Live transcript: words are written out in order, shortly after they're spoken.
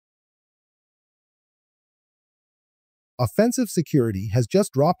Offensive Security has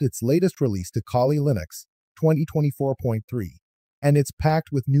just dropped its latest release to Kali Linux 2024.3, and it's packed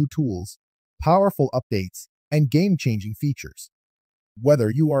with new tools, powerful updates, and game-changing features.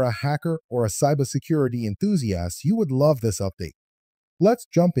 Whether you are a hacker or a cybersecurity enthusiast, you would love this update. Let's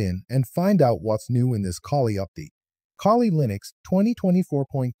jump in and find out what's new in this Kali update. Kali Linux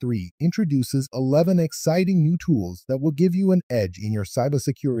 2024.3 introduces 11 exciting new tools that will give you an edge in your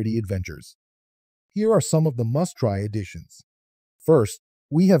cybersecurity adventures. Here are some of the must-try additions. First,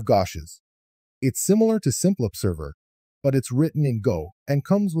 we have Gauches. It's similar to SimpleObserver, but it's written in Go and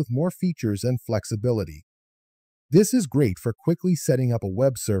comes with more features and flexibility. This is great for quickly setting up a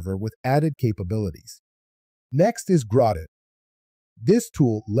web server with added capabilities. Next is Graudit. This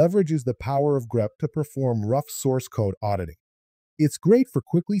tool leverages the power of grep to perform rough source code auditing. It's great for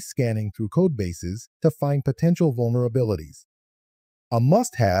quickly scanning through codebases to find potential vulnerabilities. A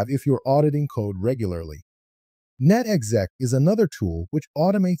must-have if you're auditing code regularly. NetExec is another tool which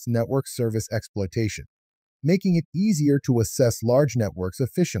automates network service exploitation, making it easier to assess large networks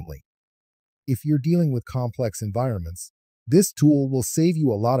efficiently. If you're dealing with complex environments, this tool will save you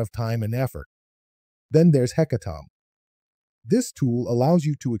a lot of time and effort. Then there's Hekatomb. This tool allows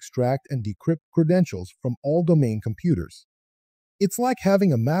you to extract and decrypt credentials from all domain computers. It's like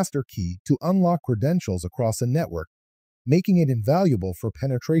having a master key to unlock credentials across a network, making it invaluable for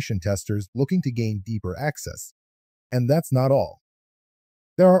penetration testers looking to gain deeper access. And that's not all.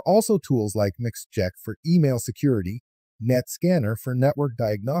 There are also tools like MixCheck for email security, NetScanner for network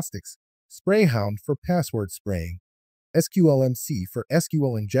diagnostics, SprayHound for password spraying, SQLMC for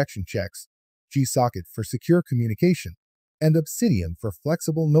SQL injection checks, GSocket for secure communication, and Obsidian for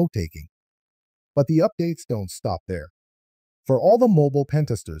flexible note-taking. But the updates don't stop there. For all the mobile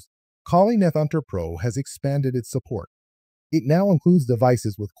pentesters, Kali NetHunter Pro has expanded its support. It now includes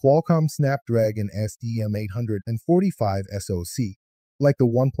devices with Qualcomm Snapdragon SDM845 SoC, like the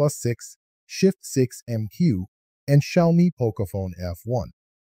OnePlus 6, Shift 6 MQ, and Xiaomi Pocophone F1.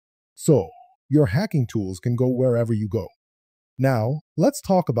 So, your hacking tools can go wherever you go. Now, let's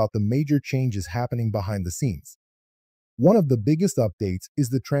talk about the major changes happening behind the scenes. One of the biggest updates is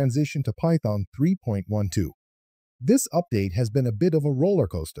the transition to Python 3.12. This update has been a bit of a roller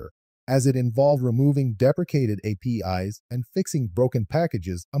coaster, as it involved removing deprecated APIs and fixing broken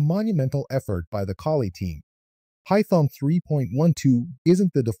packages, a monumental effort by the Kali team. Python 3.12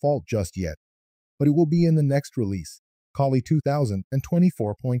 isn't the default just yet, but it will be in the next release, Kali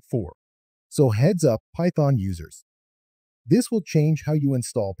 2024.4. So heads up, Python users. This will change how you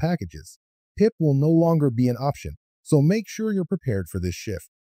install packages. Pip will no longer be an option, so make sure you're prepared for this shift.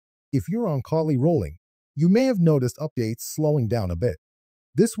 If you're on Kali rolling, you may have noticed updates slowing down a bit.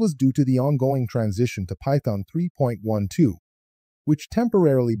 This was due to the ongoing transition to Python 3.12, which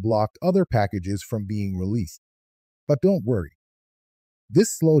temporarily blocked other packages from being released. But don't worry,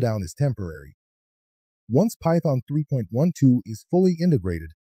 this slowdown is temporary. Once Python 3.12 is fully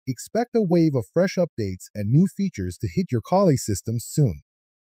integrated, expect a wave of fresh updates and new features to hit your Kali systems soon.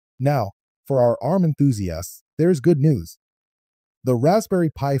 Now, for our ARM enthusiasts, there's good news. The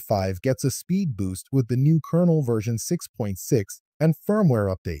Raspberry Pi 5 gets a speed boost with the new kernel version 6.6 and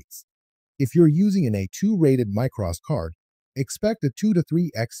firmware updates. If you're using an A2 rated Micros card, expect a 2 to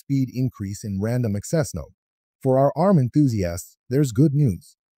 3x speed increase in random access node. For our ARM enthusiasts, there's good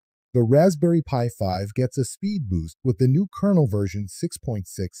news. The Raspberry Pi 5 gets a speed boost with the new kernel version 6.6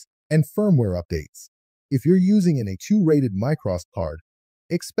 and firmware updates. If you're using an A2 rated Micros card,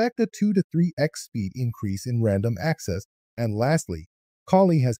 expect a 2 to 3x speed increase in random access. And lastly,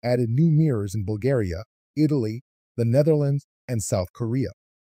 Kali has added new mirrors in Bulgaria, Italy, the Netherlands, and South Korea.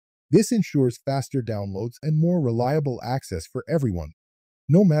 This ensures faster downloads and more reliable access for everyone,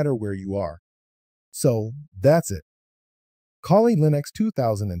 no matter where you are. So, that's it. Kali Linux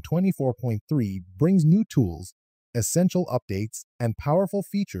 2024.3 brings new tools, essential updates, and powerful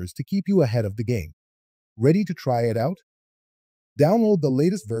features to keep you ahead of the game. Ready to try it out? Download the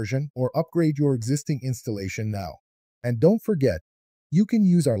latest version or upgrade your existing installation now. And don't forget, you can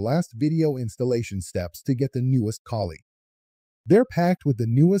use our last video installation steps to get the newest Kali. They're packed with the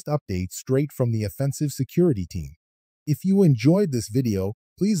newest updates straight from the Offensive Security team. If you enjoyed this video,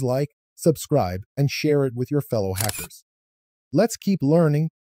 please like, subscribe, and share it with your fellow hackers. Let's keep learning,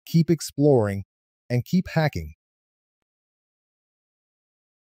 keep exploring, and keep hacking.